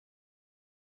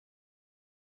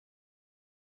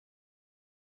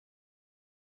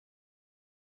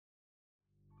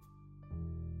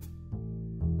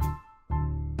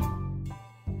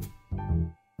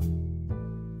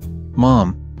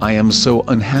Mom, I am so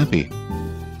unhappy.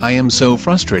 I am so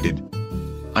frustrated.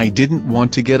 I didn't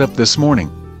want to get up this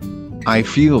morning. I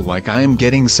feel like I am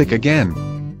getting sick again.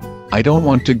 I don't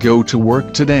want to go to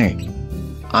work today.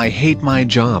 I hate my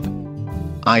job.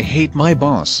 I hate my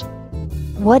boss.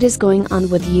 What is going on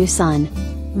with you, son?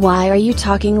 Why are you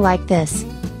talking like this?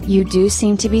 You do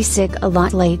seem to be sick a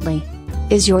lot lately.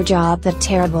 Is your job that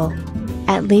terrible?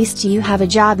 At least you have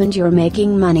a job and you're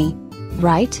making money,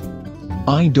 right?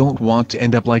 I don't want to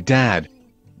end up like Dad.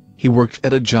 He worked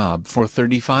at a job for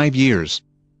 35 years.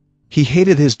 He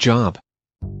hated his job.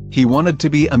 He wanted to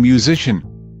be a musician.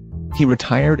 He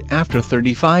retired after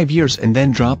 35 years and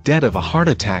then dropped dead of a heart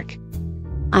attack.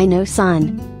 I know,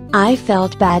 son. I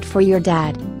felt bad for your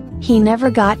dad. He never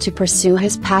got to pursue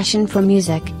his passion for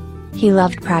music. He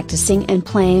loved practicing and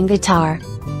playing guitar.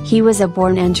 He was a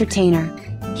born entertainer.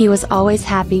 He was always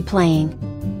happy playing.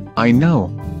 I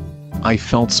know. I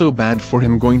felt so bad for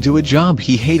him going to a job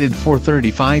he hated for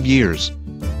 35 years.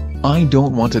 I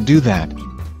don't want to do that.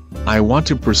 I want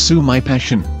to pursue my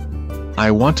passion. I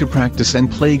want to practice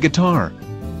and play guitar.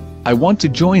 I want to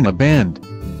join a band.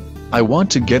 I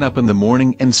want to get up in the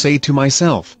morning and say to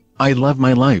myself, I love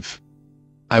my life.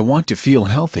 I want to feel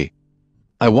healthy.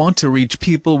 I want to reach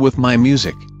people with my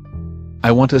music.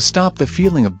 I want to stop the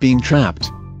feeling of being trapped.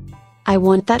 I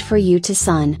want that for you too,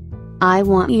 son. I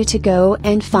want you to go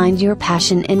and find your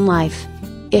passion in life.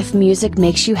 If music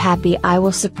makes you happy, I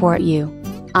will support you.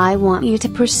 I want you to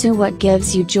pursue what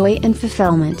gives you joy and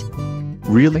fulfillment.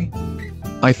 Really?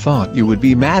 I thought you would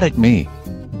be mad at me.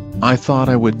 I thought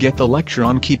I would get the lecture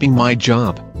on keeping my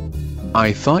job.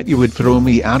 I thought you would throw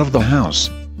me out of the house.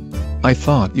 I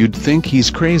thought you'd think he's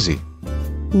crazy.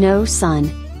 No, son.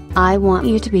 I want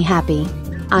you to be happy.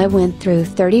 I went through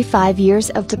 35 years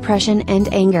of depression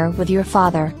and anger with your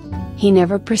father. He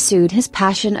never pursued his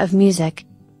passion of music.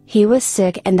 He was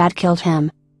sick and that killed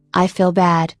him. I feel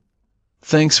bad.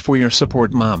 Thanks for your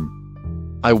support,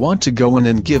 Mom. I want to go in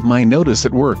and give my notice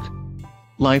at work.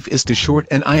 Life is too short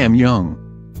and I am young.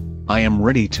 I am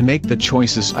ready to make the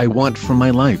choices I want for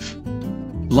my life.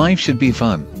 Life should be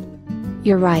fun.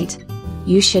 You're right.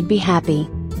 You should be happy.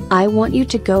 I want you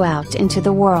to go out into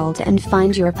the world and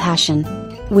find your passion.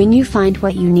 When you find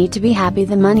what you need to be happy,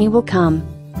 the money will come.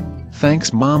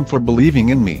 Thanks, Mom, for believing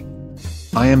in me.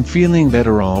 I am feeling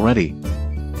better already.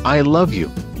 I love you.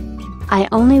 I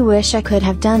only wish I could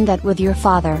have done that with your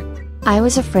father. I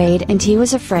was afraid and he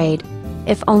was afraid.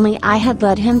 If only I had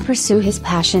let him pursue his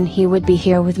passion, he would be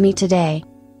here with me today.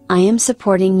 I am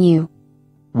supporting you.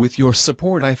 With your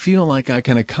support, I feel like I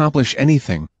can accomplish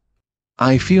anything.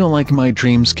 I feel like my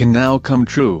dreams can now come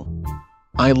true.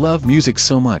 I love music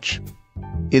so much.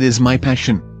 It is my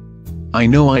passion. I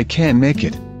know I can make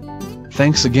it.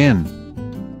 Thanks again.